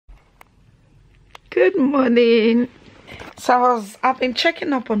Good morning. So I've been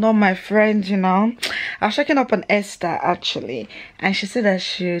checking up on all my friends, you know. I was checking up on Esther actually, and she said I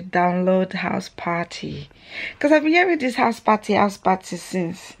should download House Party because I've been hearing this House Party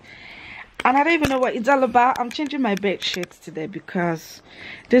since, and I don't even know what it's all about. I'm changing my bed sheets today because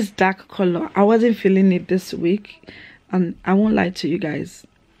this dark color, I wasn't feeling it this week, and I won't lie to you guys,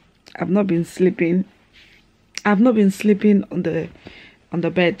 I've not been sleeping on the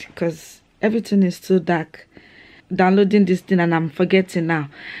bed because everything is too dark. Downloading this thing and I'm forgetting now.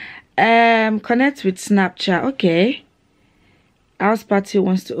 Connect with Snapchat. Okay, House Party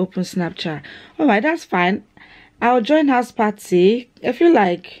wants to open Snapchat. All right, that's fine. I'll join House Party. I feel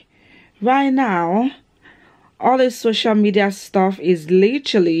like right now all this social media stuff is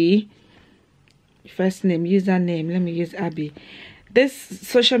literally first name, username. Let me use Abby. This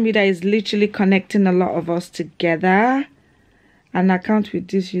social media is literally connecting a lot of us together. An account with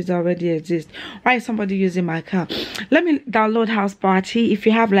this user already exists. Why is somebody using my account? Let me download House Party. If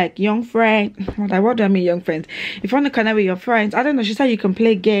you have like young friends, what do I mean young friends? If you want to connect with your friends, I don't know, she said you can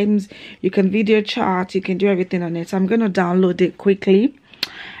play games, you can video chat, you can do everything on it. So I'm gonna download it quickly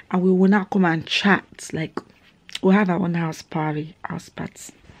and we will now come and chat. Like we'll have our own house party.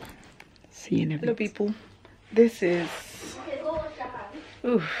 See you in a bit. Hello people, this is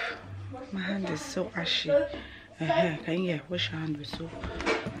oof, my hand is so ashy. Can you wash your hand with soap?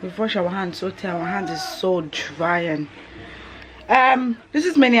 We've washed our hands so tight, our hand is so dry. And this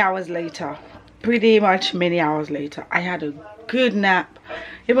is many hours later, pretty much many hours later. I had a good nap.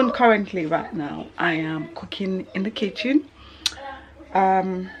 Even currently right now I am cooking in the kitchen.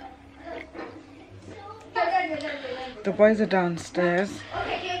 The boys are downstairs.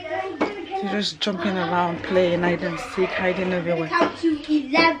 They're just jumping around, playing hide and seek, hiding everywhere. Count to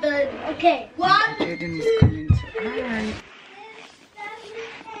 11. Okay. 1. Jayden is coming. Alright.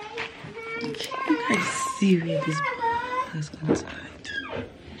 I see where this is going to hide.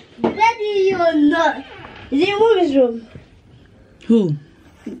 Ready or not? Is it in Mommy's room? Who?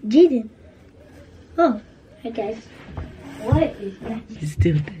 Jayden. Oh, hi guys. What is that? He's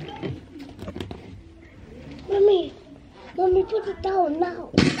still there. Mommy, put it down now.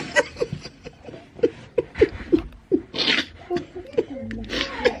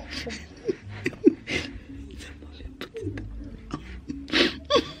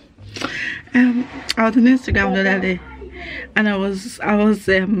 I was on Instagram the other day and I was Oh,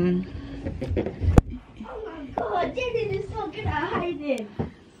 Jayden is so good at hiding.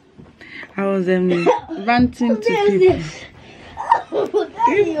 I was ranting to people. This?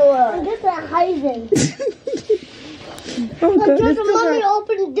 There you are. I'm just hiding. Oh God, Mommy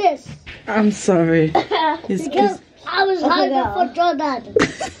opened this. I'm sorry. Because I was hiding for Jordan.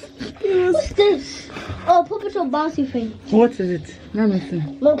 What's this? Oh, Papa so bouncy thing. What is it?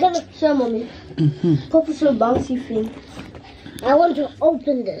 Nothing. Mom, can I show Mommy? Papa so bouncy thing. I want to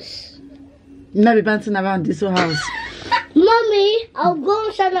open this. You not be bouncing around this whole house. Mommy, I'll go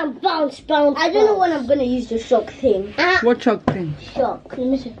inside and bounce. I don't know when I'm gonna use the shock thing. What chalk thing? Shock. Let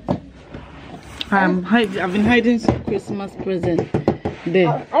me see. I've been hiding some Christmas present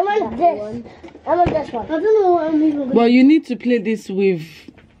there. I want this. I want this one. I don't know what I'm even gonna. Well, you need to play this with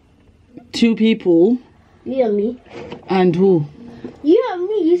 2 people. You and me. And who? You and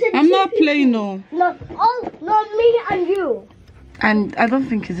me. You said I'm 2 not people. playing, no. No, not me and you. And I don't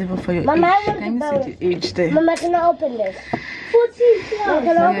think it's even for your Mama, age. Let me see the age there. Mama, can I open this? 14 plus.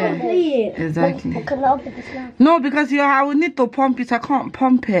 Can I open it? Exactly. Can I open this now? No, because I will need to pump it. I can't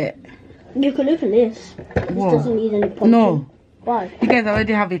pump it. You can open this. This What? doesn't need any pumping. No. Why? You guys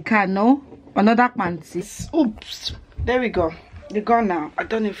already have a car, no? Another panty. Oops. There we go. They're gone now. I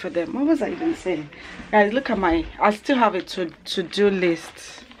done it for them. What was I even saying? Guys, look at I still have a to-do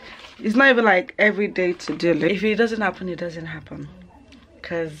list. It's not even like everyday to-do list. If it doesn't happen, it doesn't happen.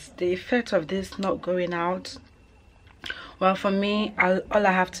 Because the effect of this not going out, well, for me, all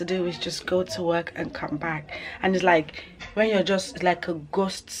I have to do is just go to work and come back. And it's like when you're just like a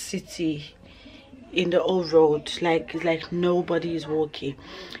ghost city in the old road, it's like nobody is walking.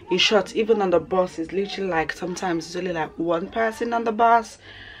 In short, even on the bus, it's literally like sometimes it's only like 1 person on the bus.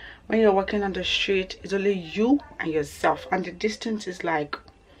 When you're walking on the street, it's only you and yourself, and the distance is like,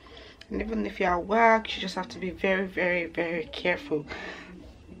 and even if you're at work, you just have to be very, very, very careful.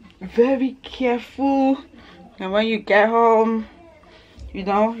 Very careful. And when you get home, you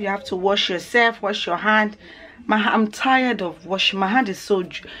know, you have to wash yourself, wash your hand. I'm tired of washing. My hand is so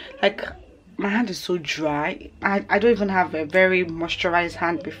my hand is so dry. I don't even have a very moisturized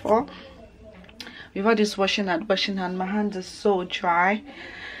hand before this washing hand, my hand is so dry.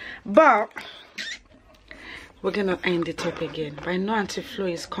 But we're gonna end it up again. But I know Auntie Flo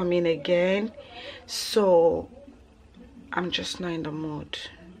is coming again, so I'm just not in the mood.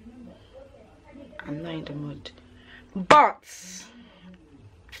 I'm not in the mood. But,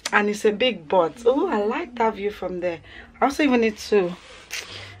 and it's a big but. Oh, I like that view from there. I also even need to.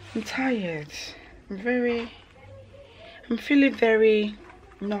 I'm tired. I'm feeling very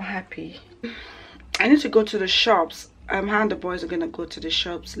not happy. I need to go to the shops. Her and the boys are gonna go to the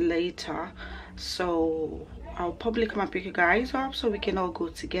shops later, so I'll probably come and pick you guys up so we can all go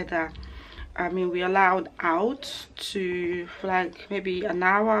together. I mean, we're allowed out to like maybe an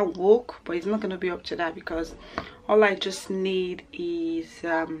hour walk, but it's not gonna be up to that because all I just need is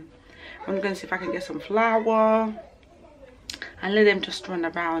I'm gonna see if I can get some flour and let them just run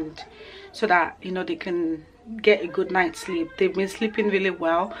around so that, you know, they can get a good night's sleep. They've been sleeping really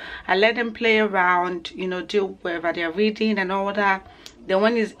well. I let them play around, you know, do whatever they're reading and all that. Then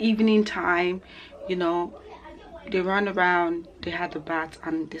when it's evening time, you know, they run around, they had the bath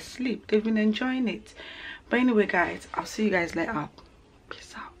and they sleep. They've been enjoying it. But anyway guys, I'll see you guys later.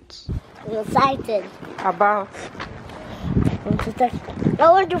 Peace out. I'm excited. About?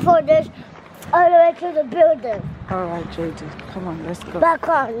 I want to throw this all the way to the building. Alright Jayden, come on, let's go. But I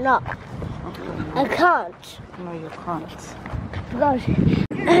can't, no. Okay. I can't. No, you can't. Because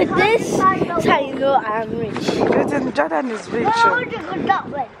this is how you know I'm rich. Jordan is rich. No, I want to go that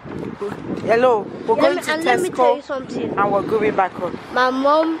way. Hello, we're going to Let me tell you Tesco something. and we're going back home. My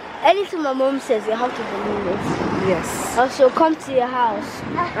mom, anything my mom says, you have to believe it. Yes. And she'll come to your house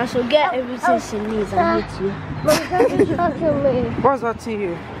and she'll get everything she needs and meet you. What's hurting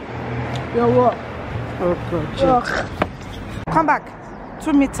you? Your what? Oh God, Jayden. Come back.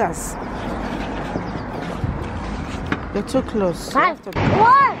 2 meters. You're too close. Why? I said,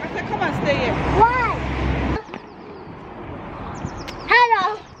 come and stay here. Why?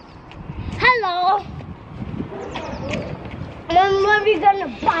 Hello. Hello. Mom, what are we gonna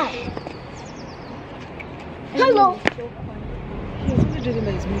buy? Hello.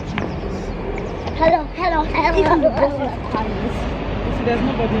 Hello, hello, hello. See, there's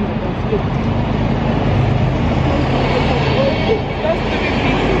nobody in the bus. Look.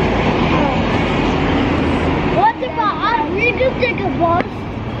 What about us? We just take a bus.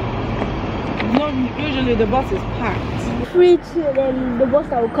 No, usually the bus is packed. Free to then the bus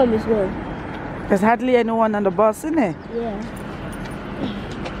that will come is one. There's hardly anyone on the bus, isn't it? Yeah.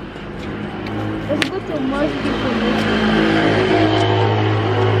 Let's go to more people.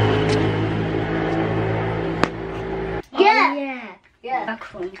 Yeah. Back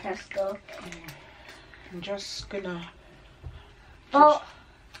from Tesco. I'm just gonna. Well,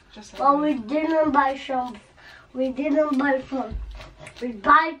 we didn't buy some. We didn't buy some. We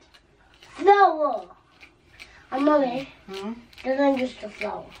buy flour. And mommy, Jordan just the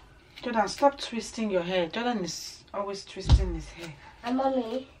flour. Jordan, stop twisting your hair. Jordan is always twisting his hair. And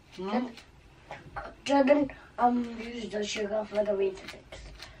mommy, Jordan used the sugar for the Weetabix.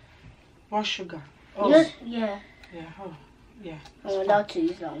 What sugar? Oh. Yes, yeah. Yeah. Oh, yeah. I'm allowed to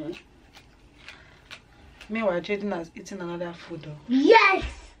use that one. Meanwhile, Jayden has eaten another food though. Yes!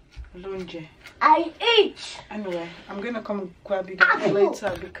 Lunge. I eat! Anyway, I'm gonna come grab you guys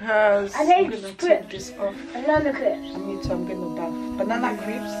later because I'm gonna take this off. Banana crisps. I need to, I'm gonna bath. Banana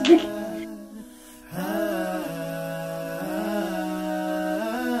crisps?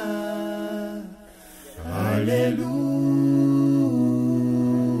 Hallelujah.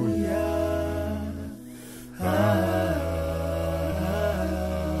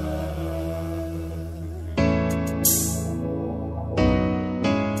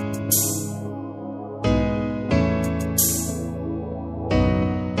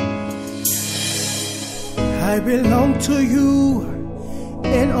 I belong to you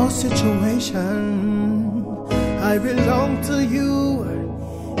in all situations. I belong to you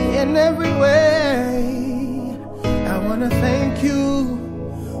in every way. I want to thank you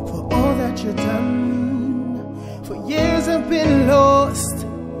for all that you've done. For years I've been lost,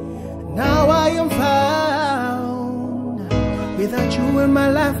 now I am found. Without you in my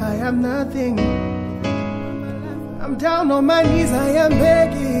life I am nothing. I'm down on my knees, I am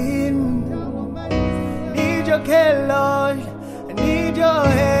begging. Need your care, Lord, I need your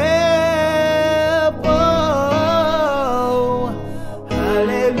help. Oh,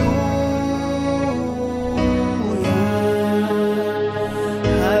 hallelujah,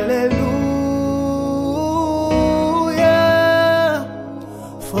 hallelujah.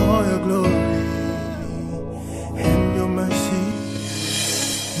 For your glory and your mercy,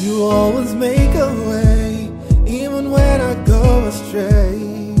 you always make a way, even when I go astray.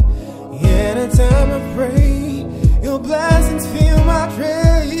 Anytime I pray, your blessings fill my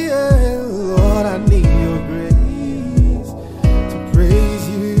tray. Lord, I need your grace.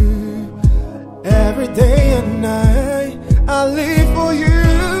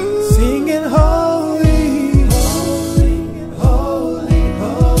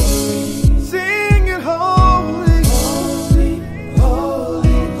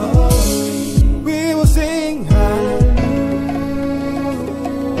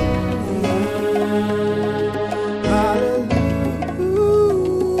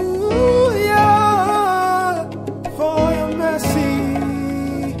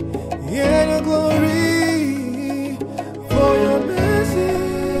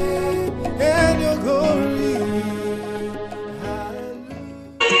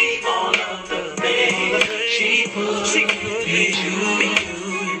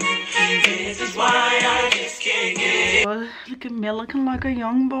 look at me looking like a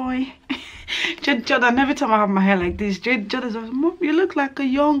young boy. Jordan, every time I have my hair like this, Jordan says, Mom, you look like a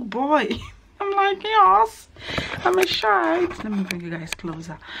young boy. I'm like, yes, I'm a shy. Let me bring you guys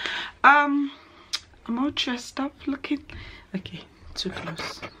closer. I'm all dressed up looking. Okay, too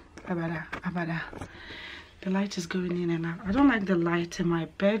close. Abada. The light is going in and out. I don't like the light in my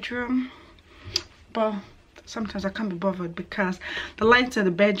bedroom, but sometimes I can't be bothered because the light in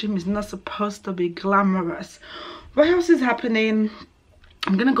the bedroom is not supposed to be glamorous. What else is happening?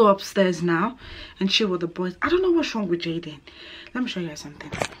 I'm gonna go upstairs now and chill with the boys. I don't know what's wrong with Jayden. Let me show you guys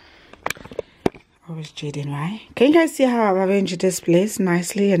something. Oh, it's Jayden, right? Can you guys see how I've arranged this place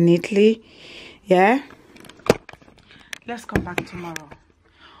nicely and neatly? Yeah? Let's come back tomorrow.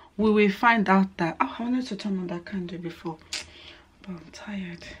 We will find out that... Oh, I wanted to turn on that candle before. But I'm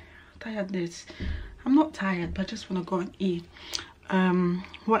tired. Tiredness. I'm not tired, but I just want to go and eat.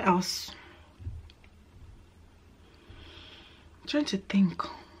 What else? I'm trying to think.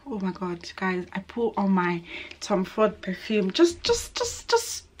 Oh my god, guys, I put on my Tom Ford perfume. Just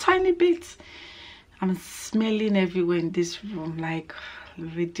tiny bits. I'm smelling everywhere in this room, like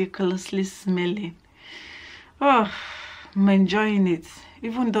ridiculously smelling. Oh, I'm enjoying it,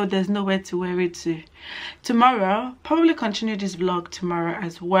 even though there's nowhere to wear it to. Tomorrow, probably continue this vlog tomorrow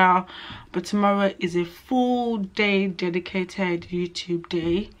as well, but tomorrow is a full day dedicated YouTube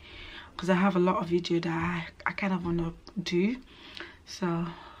day because I have a lot of video that I kind of want to do. So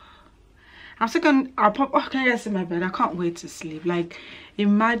I'm still gonna, oh, can you guys see my bed? I can't wait to sleep. Like,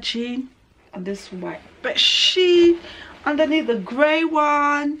 imagine this white bedsheet underneath the gray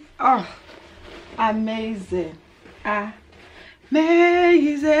one. Oh, amazing.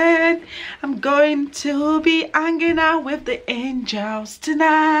 Amazing. I'm going to be hanging out with the angels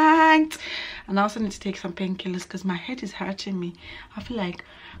tonight. And I also need to take some painkillers because my head is hurting me. I feel like,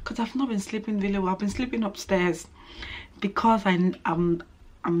 because I've not been sleeping really well. I've been sleeping upstairs because I'm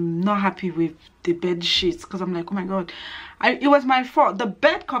not happy with the bed sheets, because I'm like, oh my god, it was my fault. The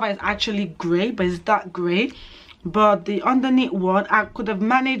bed cover is actually gray, but it's dark gray. But the underneath one, I could have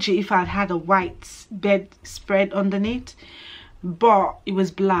managed it if I had a white bed spread underneath, but it was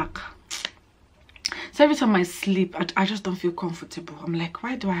black. So every time I sleep, I just don't feel comfortable. I'm like,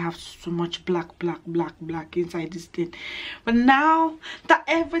 why do I have so much black inside this thing? But now that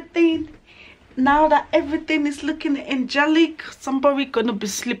everything is looking angelic, somebody gonna be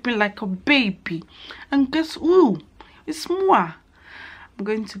sleeping like a baby. And guess who? It's moi. I'm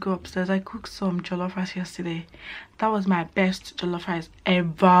going to go upstairs. I cooked some jollof rice yesterday. That was my best jollof rice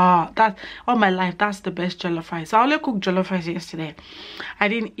ever. That all my life, that's the best jollof rice. So I only cooked jollof rice yesterday. I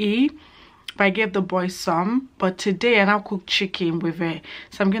didn't eat, but I gave the boys some. But today I now cooked chicken with it.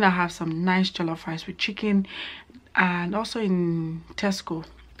 So I'm gonna have some nice jollof rice with chicken. And also in Tesco,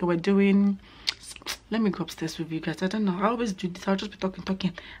 they were doing... Let me go upstairs with you guys. I don't know, I always do this. I'll just be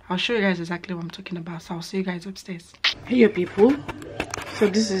talking. I'll show you guys exactly what I'm talking about. So I'll see you guys upstairs. Hey you people, so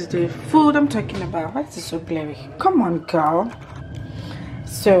this is the food I'm talking about. Why is it so blurry? Come on girl.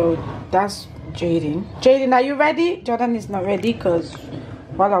 So that's Jayden, are you ready? Jordan is not ready because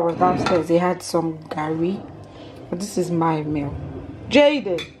while I was downstairs they had some curry, but this is my meal.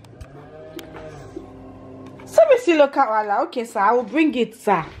 Jayden, so we see look at. Okay sir, I will bring it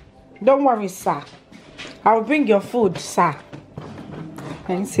sir. Don't worry, sir. I will bring your food, sir.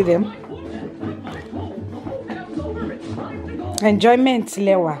 Can you see them? Enjoyment,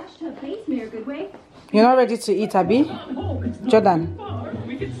 Lewa. You're not ready to eat, Abby? Jordan,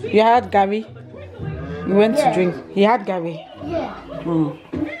 you had Gary? You went to drink. He had Gary? Yeah.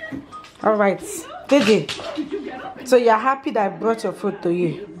 Alright. Didi. So you're happy that I brought your food to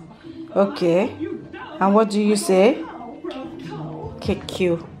you? Okay. And what do you say?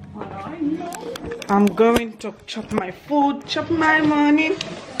 KQ. I'm going to chop my food, chop my money.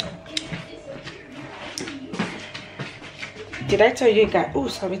 Did I tell you guys? Oh,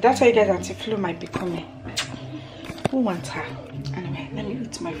 sorry. Did I tell you guys that Flo might be coming? Who wants her? Anyway, let me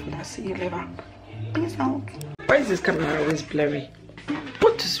eat my food. I'll see you later. Peace out. Why is this camera always blurry?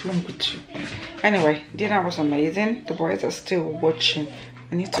 What is wrong with you? Anyway, dinner was amazing. The boys are still watching.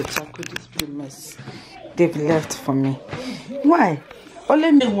 I need to tackle this blue mess they've left for me. Why? Oh,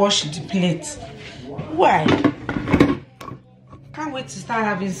 let me wash the plate. Why? Can't wait to start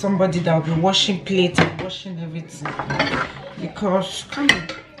having somebody that will be washing plates and washing everything, because I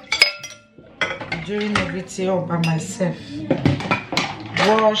can't be doing everything all by myself.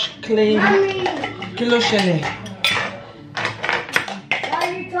 Wash, clean, kilo shele. Why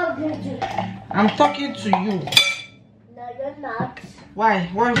are you talking to? I'm talking to you. No, you're not. Why?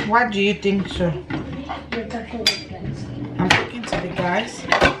 Why do you think so? You're talking to the guys. I'm talking to the guys.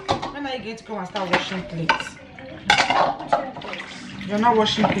 When are you going to come and start washing plates? You're not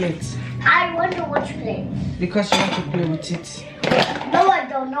washing plates. I want to wash plates. Because you want to play with it. No, I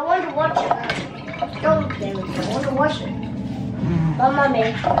don't. I want to watch it. Don't play with it. I want to wash it. Oh,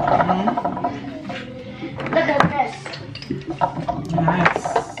 Mommy. Look at this. Nice.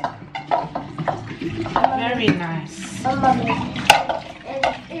 Very nice. Oh, Mommy.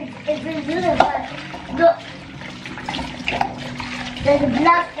 It's really fun. Look. There's a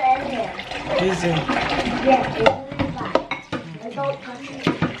black in here. Is it? Yeah, it's really fun. I don't touch it.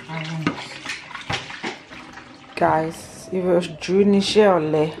 I won't. Guys, if it was June,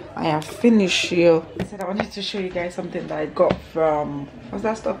 I have finished here. I said I wanted to show you guys something that I got from, what's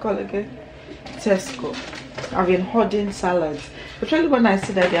that store called again? Tesco. I've been hoarding salads, especially when I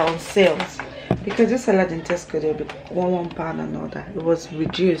see that they're on sales, because this salad in Tesco, they'll be £1 and all that. It was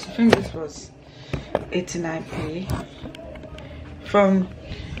reduced. I think this was 89p. From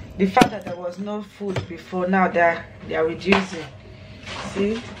the fact that there was no food before, now they are reducing.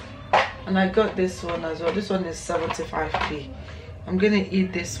 See? And I got this one as well. This one is 75p. I'm gonna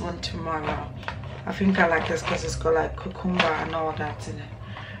eat this one tomorrow. I think I like this because it's got like cucumber and all that in it.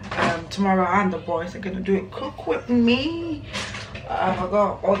 Tomorrow and the boys are gonna do it. Cook with me. I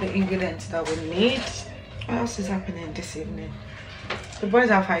got all the ingredients that we need. What else is happening this evening? The boys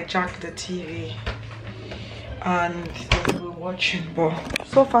have hijacked the TV and we're watching, but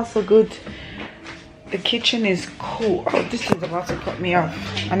so far so good. The kitchen is cool. Oh, this is about to cut me off.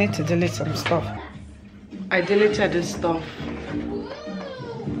 I need to delete some stuff. I deleted this stuff.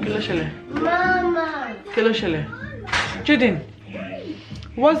 Mama. Jayden,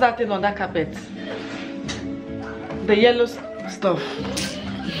 what's that thing on that carpet? The yellow stuff.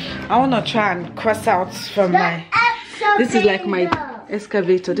 I want to try and cross out from my... This is like my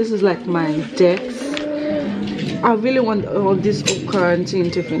excavator. This is like my decks. I really want all this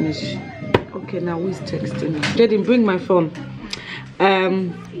quarantine to finish. Okay, now who is texting me? Jayden, bring my phone.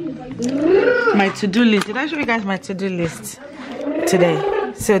 My to-do list. Did I show you guys my to-do list today?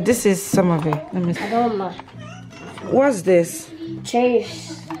 So this is some of it. Let me see. I don't know. What's this?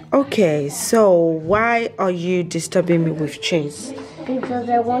 Chase. Okay, so why are you disturbing me with Chase? Because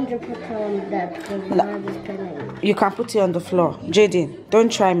I want to put her on that. You can put it on the floor. Jayden,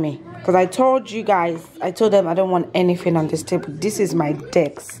 don't try me. Because I told you guys, I told them I don't want anything on this table. This is my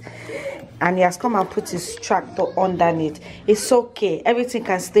decks. And he has come and put his tractor underneath. It's okay. Everything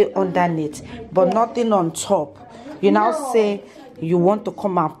can stay underneath. But nothing on top. You now say you want to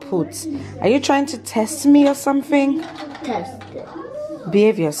come and put. Are you trying to test me or something? Test it.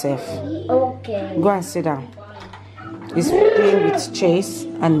 Behave yourself. Okay. Go and sit down. He's playing with Chase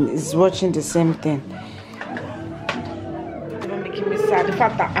and he's watching the same thing. It's making me sad. The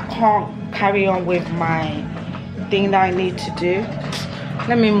fact that I can't carry on with my thing that I need to do.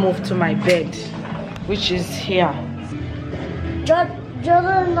 Let me move to my bed, which is here.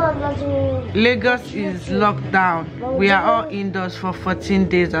 Jordan not letting... Lagos is locked down. We are all indoors for 14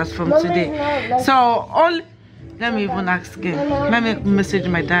 days as from today. So all... Let me even ask again. Let me message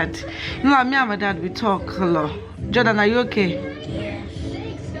my dad. You know, me and my dad, we talk a lot. Jordan, are you okay?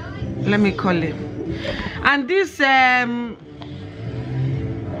 Yes. Let me call him. And this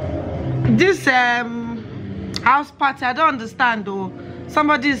house party, I don't understand though.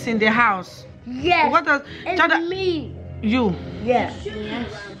 Somebody's in the house. Yes. What does Jordan? Me. You? Yes.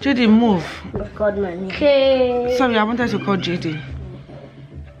 Jayden, move. I've got my name. Okay. Sorry, I wanted to call Jayden.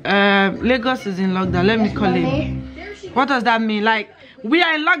 Lagos is in lockdown. Let me call him. What does that mean? Like, we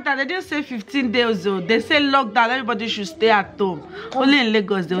are in lockdown. They didn't say 15 days though. They say lockdown. Everybody should stay at home. Only in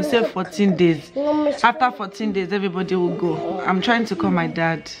Lagos they will say 14 days. After 14 days, everybody will go. I'm trying to call my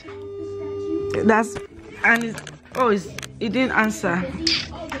dad. He didn't answer.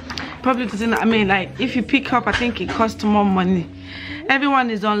 Probably doesn't. I mean, like, if you pick up, I think it costs more money.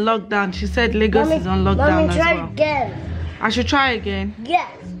 Everyone is on lockdown. She said Lagos is on lockdown as well. Again. I should try again. Yes.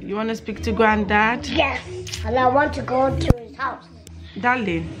 You want to speak to Granddad? Yes. And I want to go to his house.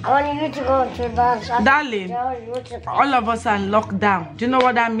 Darling. I want you to go to his house. Darling. All of us are in lockdown. Do you know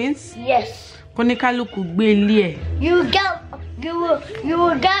what that means? Yes. You will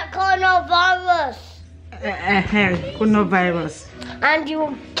get coronavirus. Coronavirus. And you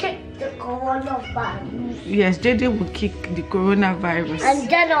will kick the coronavirus. Yes, Jayden will kick the coronavirus. And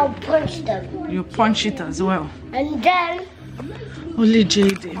then I'll punch them. You punch it as well. And then only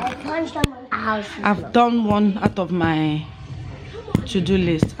Jayden. I'll punch them in the house. I've done one out of my to-do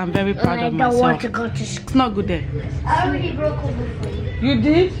list. I'm very proud of myself. I don't want to go to school. It's not good there. I already broke over for you. You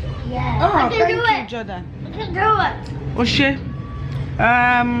did? Yeah. Oh, I can do thank it. you, Jordan. I can do it. Oshe.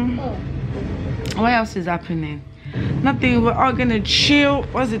 What else is happening? Nothing. We're all gonna chill.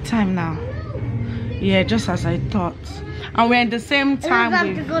 What's the time now? Yeah, just as I thought. And we're in the same time. I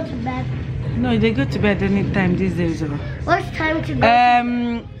have to go to bed. No, they go to bed anytime these days. What's time to go?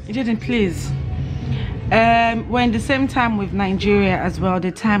 Jayden, please. We're in the same time with Nigeria as well.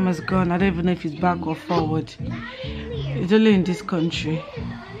 The time has gone. I don't even know if it's back or forward. It's only in this country.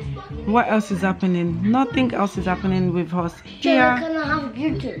 What else is happening? Nothing else is happening with us here. Can I have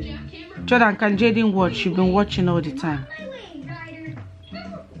YouTube? Jordan, can Jayden watch? You've been watching all the time.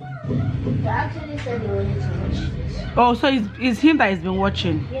 I actually said you wanted to watch this. Oh, so it's him that has been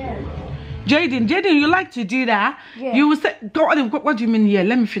watching. Yeah. Jayden, you like to do that? Yeah. You will say, what do you mean here?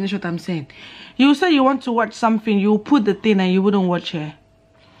 Let me finish what I'm saying. You say you want to watch something, you put the thing and you wouldn't watch it.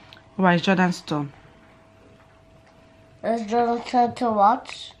 Why is Jordan's turn? Is Jordan's turn to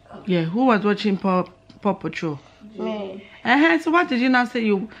watch? Yeah, who was watching Paw Patrol? Me. So what did you now say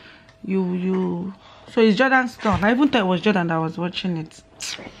you so it's Jordan's turn. I even thought it was Jordan that was watching it.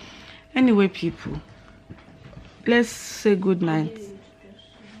 Anyway, people, let's say good night.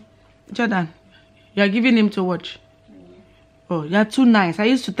 Jordan, you are giving him to watch. Oh, you're too nice. I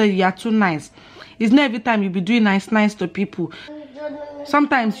used to tell you you're too nice. It's not every time you be doing nice to people.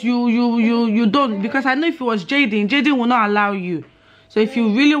 Sometimes you don't, because I know if it was Jayden will not allow you. So if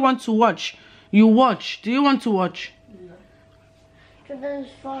you really want to watch, you watch. Do you want to watch? Jordan's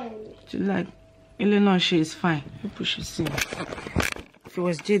fine. Like Eleanor, she is fine. People should see. If it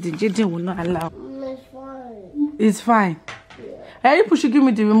was Jayden will not allow. It's fine. It's fine. Yeah. Hey, people should give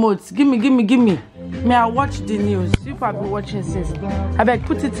me the remote. Give me. May I watch the news? People have been watching since. I beg,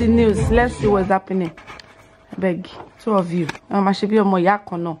 put it in news. Let's see what's happening. I beg, two of you. I should be on my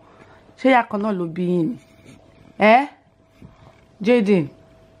yakono. She yakono lo be in. Eh? Jayden,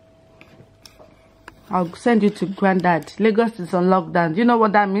 I'll send you to Granddad. Lagos is on lockdown. Do you know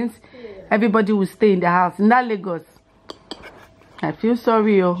what that means? Yeah. Everybody will stay in the house. In that Lagos. I feel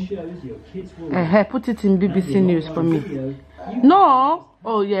sorry, oh. Put it in BBC News for me. No?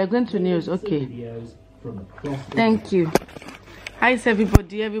 Oh, yeah, going to news. Okay. Thank you. Hi,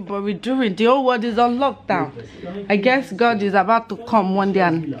 everybody. Everybody doing? The whole world is on lockdown. I guess God is about to come one day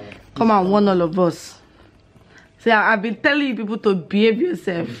and come and warn all of us. See, I've been telling you people to behave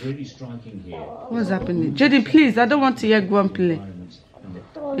yourself. What's happening? Jayden, please, I don't want to hear Gwen play.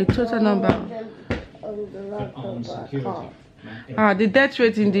 The total number. The death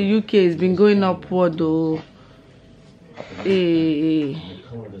rate in the UK has been going upward, though. 16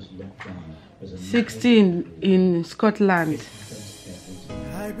 in Scotland.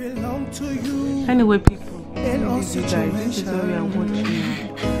 I belong to you. Anyway, people, In all this is what we are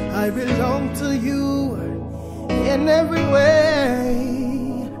watching. I belong to you in every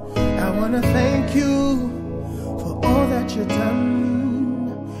way. I want to thank you for all that you've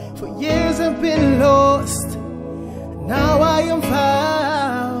done. For years I've been lost, now I am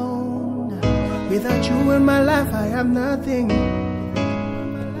found. Without you in my life I am nothing.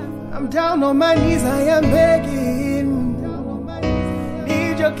 I'm down on my knees, I am begging.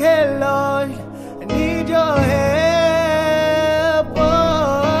 Need your care, Lord, I need your help.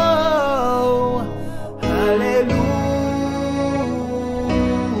 Oh, hallelujah,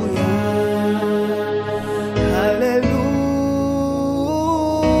 hallelujah,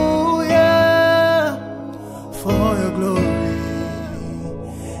 for your glory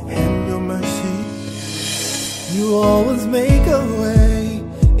and your mercy. You always make a way,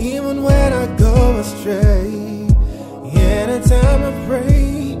 even when I go astray. Anytime I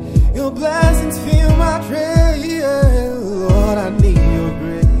pray, your blessings fill my tray.